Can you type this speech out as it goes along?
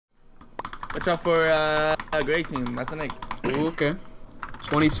Watch out for a gray team. That's an egg. Ooh, okay.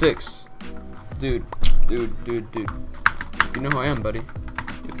 26. Dude. You know who I am, buddy.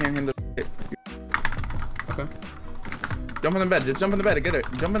 You can't handle it. Okay. Jump in the bed. Just jump in the bed and get it.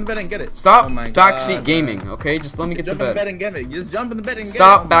 Jump in the bed and get it. Stop oh my backseat God, gaming, okay? Just let me get the jump in the bed. bed and get it. Just jump in the bed and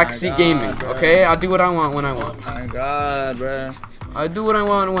Stop get it. backseat gaming, bro. okay? I do what I want when I want. Oh my God, bro. I do what I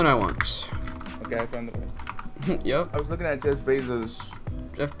want when I want. Okay, I found the bed. Yep. I was looking at Jeff Bezos.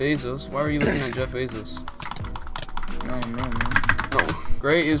 Jeff Bezos. Why were you looking at Jeff Bezos? No, man. No.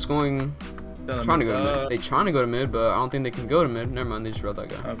 Gray is going. Trying to go to mid. They trying to go to mid, but I don't think they can go to mid. Never mind. They just read that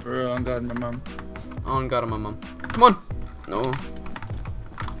guy. For real, on God, my mom. On God, my mom. Come on. No.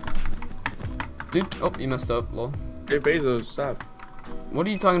 Dude. Oh, you messed up. Lol. Hey, Bezos, stop. What are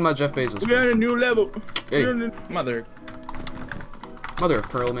you talking about, Jeff Bezos? We're at a new level. Hey. Mother. Mother of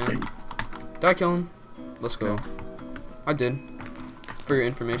pearl, man. Did I kill him? Let's go. I did. For your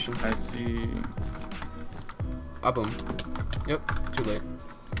information. I see. Ah, boom. Yep. Too late.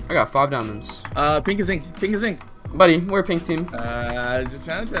 I got 5 diamonds. Pink is ink. Pink is ink. Buddy, we're pink team. Just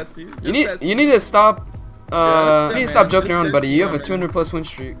trying to test you. You need to stop. You need to stop joking around, buddy. You have a 200+ win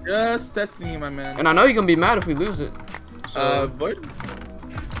streak. Just testing you, my man. And I know you're gonna be mad if we lose it. So, void.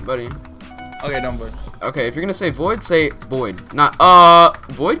 Buddy. Okay, don't void. Okay, if you're gonna say void, say void. Not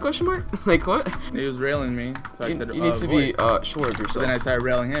void question mark? Like what? He was railing me, so I said you need to void. be sure of yourself. But then I started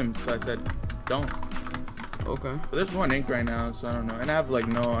railing him, so I said don't. Okay. But there's 1 ink right now, so I don't know. And I have like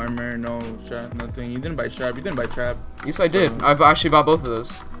no armor, no shot, nothing. You didn't buy sharp, you didn't buy trap. Yes, I did. I've actually bought both of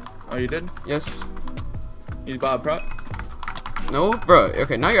those. Oh, you did? Yes. You bought a prop? No, bro.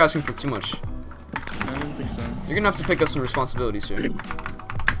 Okay, now you're asking for too much. I don't think so. You're gonna have to pick up some responsibilities here.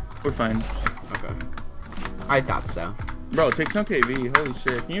 We're fine. Okay. I thought so. Bro, take some KV. Holy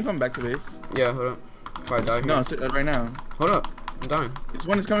shit. Can you come back to base? Yeah, hold up. If I die here. No, right now. Hold up. I'm dying. This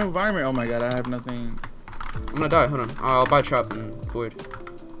one is coming with armor. Oh my God, I have nothing. I'm gonna die. Hold on. I'll buy trap and void.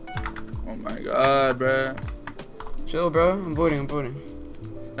 Oh my God, bruh. Chill, bro. I'm voiding.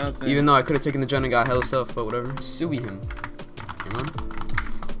 Nothing. Even though I could have taken the gen and got hell self, but whatever. Suey him. You know?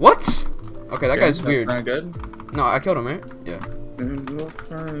 What? Okay, that guy's weird. Not good. No, I killed him, right? Yeah.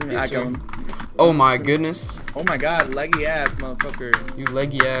 I killed him. Oh my goodness. Oh my God, leggy ass motherfucker. You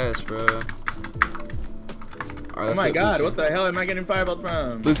leggy ass, bro. Oh my God, what the hell am I getting fireballed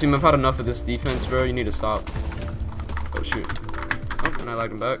from? Blue team, I've had enough of this defense, bro. You need to stop. Oh shoot. Oh, and I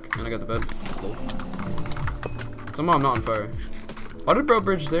lagged him back, and I got the bed. Somehow I'm not on fire. Why did bro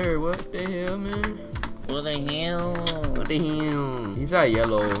bridge there? What the hell, man? What the hell? What the hell? He's at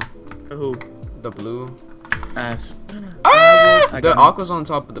yellow. Who? The blue. Ass. Ah! The aqua's on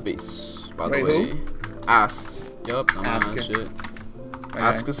top of the base, by the way. Who? Ass. Yup, I'm on Askus. shit. Okay.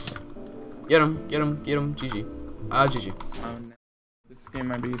 Askus. Get him. GG. GG. No. This game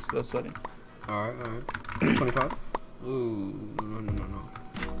might be slow sweating. Alright. 25. Ooh, no.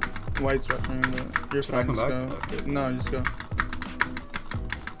 White's rushing. You're Should I come fine, back? just go. Okay. No, just go.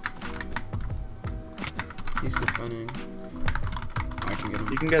 He's defending. I can get him.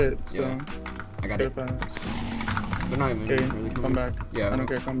 You can get it. So. Yeah. I got it. They're not even Okay, really come back. Yeah. I don't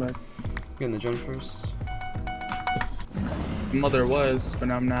care, come back. Get in the gen first. Mother was, but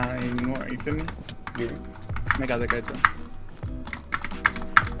I'm not anymore. You feel me? Yeah. I got that guy too.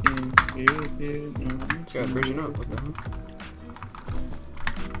 This guy's bridging up. What the hell?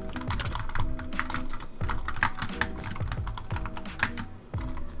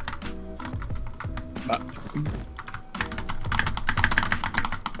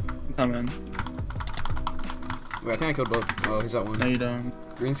 Come in. Wait, I think I killed both. Oh, he's at one. No, you don't.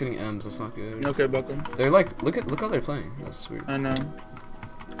 Green's getting M's. That's not good. Okay, welcome. They're like, look how they're playing. That's weird. I know.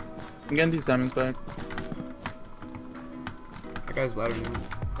 I'm getting these diamonds back. That guy's louder than me.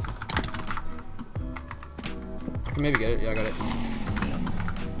 I can maybe get it. Yeah, I got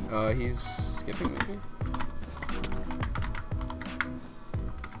it. He's skipping maybe.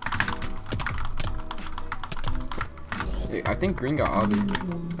 Hey, I think green got obby.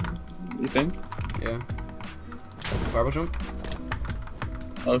 You think? Yeah. Fireball jump?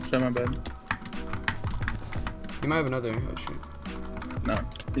 Oh shit, my bad. He might have another. Oh shoot. No,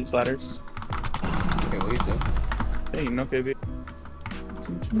 these ladders. Okay, well he's dead. Hey, no KB.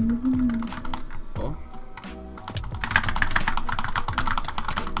 Oh.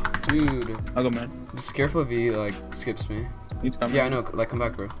 Dude. I'll go man. Just careful if he like skips me. He's coming. Yeah, I know. Like, come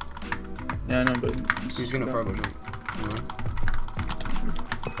back, bro. Yeah, I know, but He's gonna fireball jump. You know?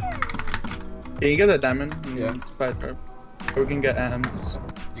 Yeah, you get that diamond. Yeah. Fight her. Or we can get ams.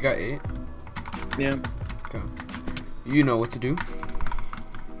 You got 8? Yeah. Okay. You know what to do.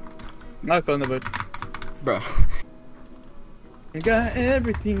 I found the book. Bruh. I got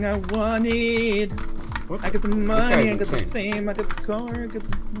everything I wanted. What? I got the money, This guy's I got insane. the fame, I got the car, I got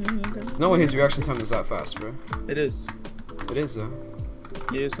the... There's no way his reaction time is that fast, bro. It is. It is, though.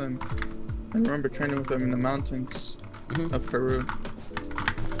 Yes, I remember training with him in the mountains of Peru.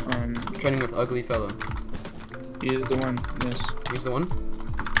 Training with ugly fellow. He is the one, yes. He's the one?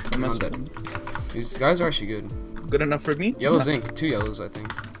 I'm I'm dead. These guys are actually good. Good enough for me? Yellow's ink. 2 yellows, I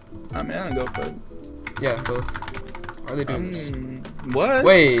think. I mean, I don't go for it. Yeah, both. Are they doing this? What?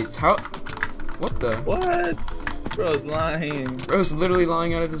 Wait, how? What the? What? Bro's lying. Bro's literally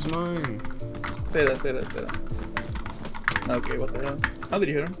lying out of his mind. Say that. Okay, what the hell? How did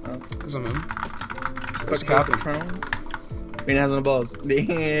you hit him? Oh. Cause I'm him. What's happening? He has no balls.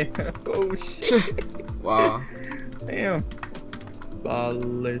 Damn. Oh shit. Wow. Damn.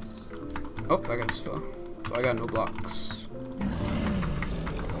 Ballless. Oh, that guy just fell. So I got no blocks.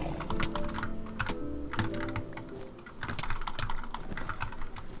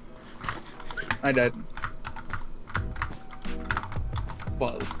 I died.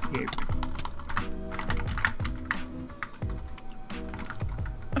 Balls. Here.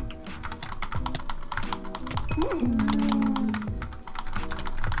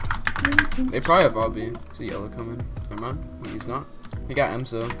 They probably have Bobby. See yellow coming. Never mind. Wait, he's not. He got M,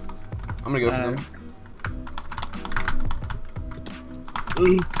 so I'm gonna go for them.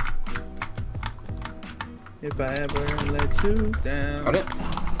 If I ever let you down. Got it?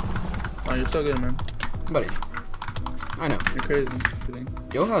 Oh, you're so good, man. Buddy. I know. You're crazy.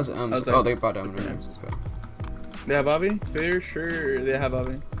 Yo has M. Like, oh, they bought down. okay. Okay. They have Bobby? For sure, they have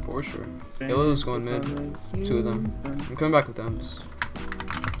Bobby. For sure. Yellow's going mid. 2 of them. I'm coming back with M's.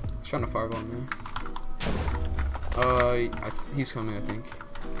 He's trying to fireball me. He's coming, I think.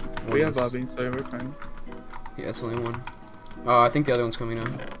 We have Bobby, so we're fine. Yeah, it's only one. I think the other one's coming now.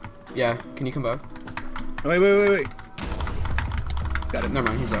 Yeah, can you come back? Wait. Got it. Never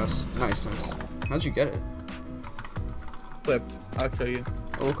mind, he's ass. Nice. How'd you get it? Flipped. I'll show you.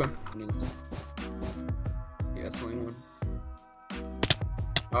 Oh, okay. Yeah, it's only one.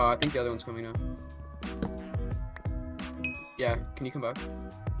 I think the other one's coming now. Yeah, can you come back?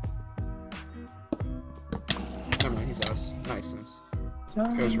 Never mind, he's ass. Nice. This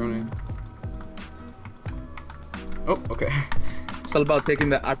guy's running. Oh, okay. It's all about taking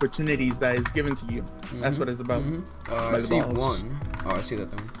the opportunities that is given to you. That's what it's about. I see one. Oh, I see that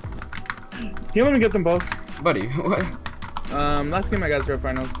thing. Can you let me get them both? Buddy, what? Last game I got 0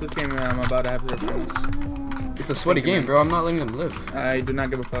 finals. This game I'm about to have 0 finals. It's a sweaty game, bro. I'm not letting them live. I do not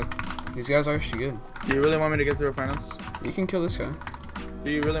give a fuck. These guys are actually good. Do you really want me to get 0 finals? You can kill this guy.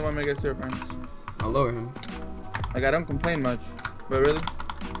 Do you really want me to get 0 finals? I'll lower him. Like, I don't complain much. But really?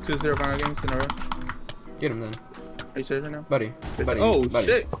 2 0 final games in a row? Get him then. Are you serious right now? Buddy. Oh, buddy.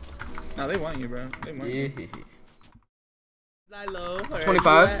 shit. No, they want you, bro. They want you.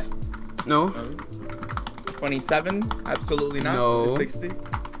 25? No. 27? Absolutely not. No. 60?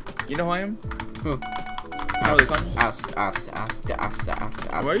 You know who I am? Who? Ask.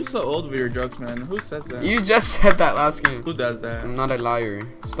 Why are you so old with your jokes, man? Who says that? You just said that last game. Who does that? I'm not a liar.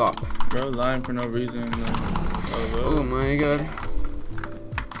 Stop. Bro, lying for no reason. Oh my god.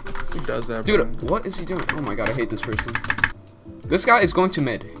 Who does that, bro? Dude, what is he doing? Oh my god, I hate this person. This guy is going to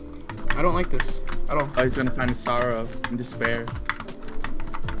mid. I don't like this at all. Oh, he's gonna find sorrow and despair.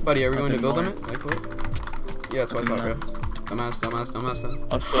 Buddy, are we going to build more. on it? Like what? Yeah, that's what I thought, bro.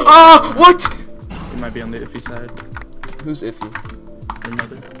 Dumbass. Also, Ah! What? He might be on the iffy side. Who's iffy? Your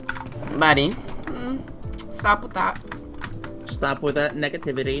mother. Buddy. Stop with that. Stop with that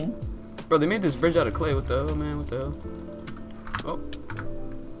negativity. Bro, they made this bridge out of clay. What the hell, man? What the hell? Oh.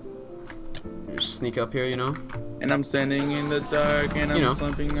 Just sneak up here, you know? And I'm standing in the dark and I'm You know.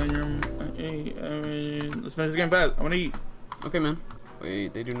 slumping on your... Hey, let's finish the game fast. I wanna eat. Okay, man.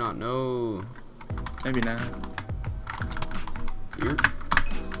 Wait, they do not know. Maybe not. You're...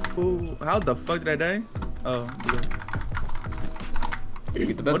 Ooh, how the fuck did I die? Oh, yeah. You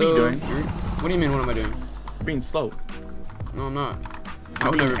get the bed, What are you though. doing? What do you mean, what am I doing? You're being slow. No, I'm not. I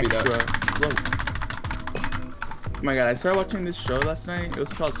You're would being never be that. extra slow. Oh my god, I started watching this show last night. It was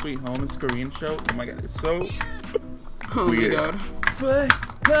called Sweet Home. It's a Korean show. Oh my god, it's so Oh weird. my god. But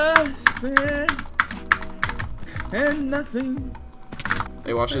nothing and nothing.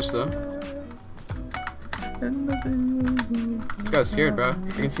 Hey, watch this, though. And nothing. This guy's scared, bro.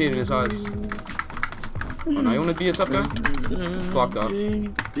 I can see it in his eyes. Oh, now you want to be a tough guy? Blocked off.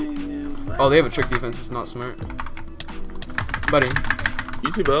 Oh, they have a trick defense. It's not smart. Buddy.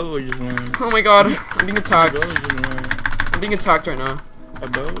 You see both or you just one? Oh my god. I'm being attacked. I'm being attacked right now.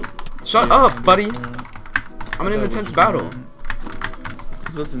 Shut up, buddy. I'm in an intense battle.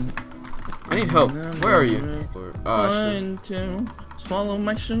 Just listen. I need help. Where are you? One, two, swallow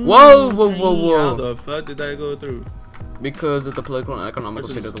my shoe. Whoa, whoa, whoa, whoa. How the fuck did that go through? Because of the political and economical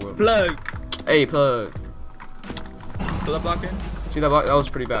state of the world. Plug. Hey, plug. Still that blocking? See that block? That was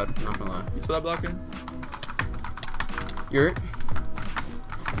pretty bad. Not gonna lie. You still that blocking? You're it.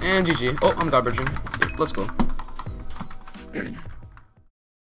 And GG. Oh, I'm god bridging. Yeah, let's go.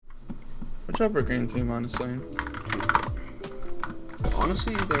 Watch out for green team, honestly.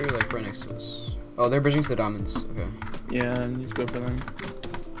 Honestly, they're like right next to us. Oh, they're bridging to the diamonds. Okay. Yeah, let's go for them.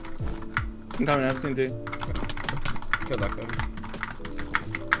 I'm coming after you, dude. Okay. Kill that guy.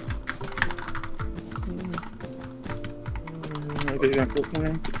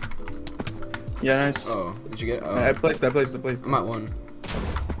 Yeah, nice. Oh, did you get it? Oh. I placed. I'm at 1.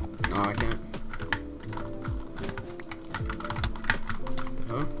 No, I can't.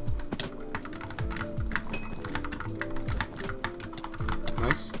 Huh?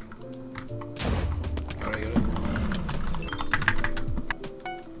 Nice. Got it.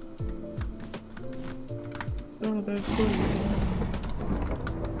 Oh, that's cool.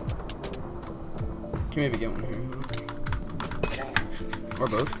 Can maybe get one here. Or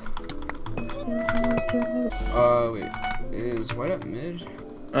both. Wait. Is white up mid?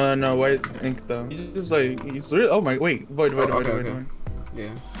 No, white's ink though. He's just like, he's really, oh my, wait, void. Okay. Yeah.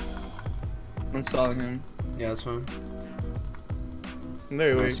 I'm stalling him. Yeah, that's fine.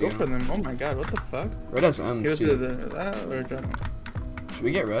 There, wait, go for them. Oh my god, what the fuck? Red has M's. Should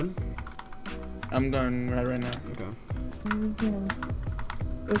we get red? I'm going red right now. Okay.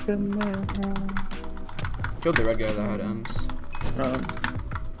 Killed the red guy that had M's.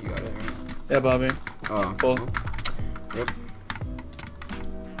 You got it, right? Yeah, Bobby. Oh. Cool. Rip.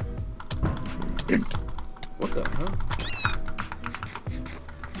 What the hell?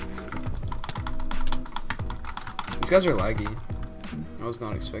 These guys are laggy. I was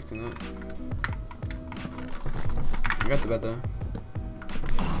not expecting that. I got the bed though.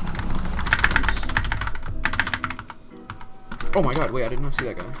 Oh my god, wait, I did not see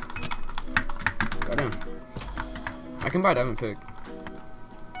that guy. Goddamn. I can buy diamond pick.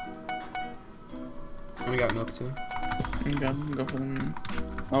 And we got milk too. Okay, go for them.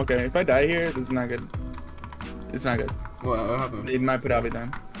 Okay, if I die here, this is not good. It's not good. What happened? They might put Abby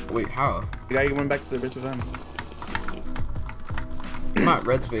down. Wait, how? The guy went back to the rich events. I'm at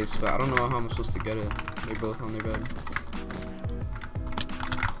red space, but I don't know how I'm supposed to get it. They're both on their bed.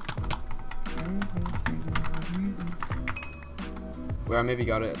 Wait, I maybe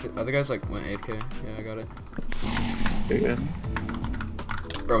got it. The other guys like went AFK. Yeah, I got it. Pretty good.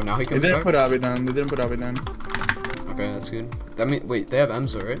 Bro, now he comes back? They didn't put Abby down. Okay, that's good. That mean, wait, they have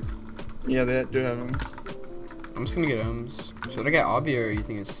M's though, right? Yeah, they do have M's. I'm just gonna get M's. Should I get Obby or you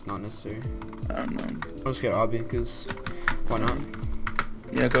think it's not necessary? I don't know. I'll just get Obby because why not?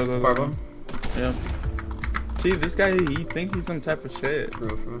 Yeah, go. Fireball? Yeah. See, this guy, he thinks he's some type of shit. For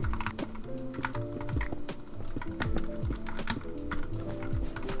real.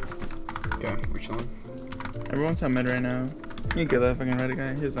 Okay, we're chilling. Everyone's on mid right now. You can get that fucking red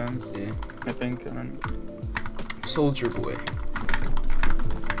guy. His M's. Yeah. I think. I don't know. Soldier boy.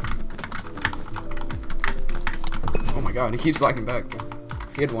 Oh my god, he keeps lagging back, bro.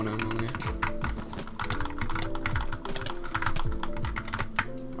 He had 1 M only.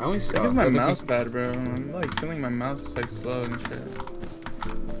 I only see. My mouse bad, bro. I'm like feeling my mouse is like slow and shit.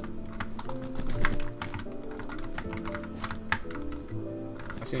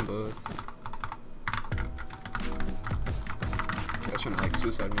 I seen both. This guy's trying to like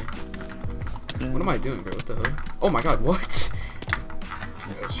suicide me. Yeah. What am I doing, bro? What the hell? Oh my god, what? This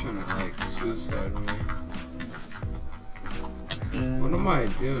guy's trying to like suicide me. Yeah. What am I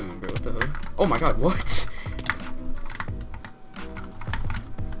doing, bro? What the hell? Oh my god, what?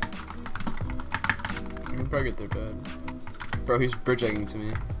 I can probably get their bed. Bro, he's bridge egging to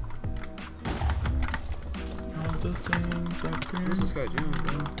me. What's this guy doing,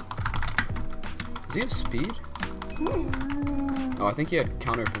 bro? Does he have speed? Oh, I think he had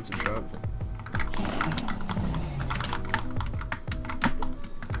counter offensive trap.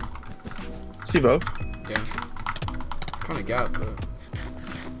 See both? Yeah. Kind of gap, but.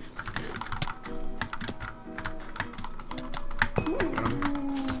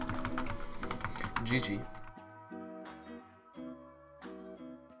 GG.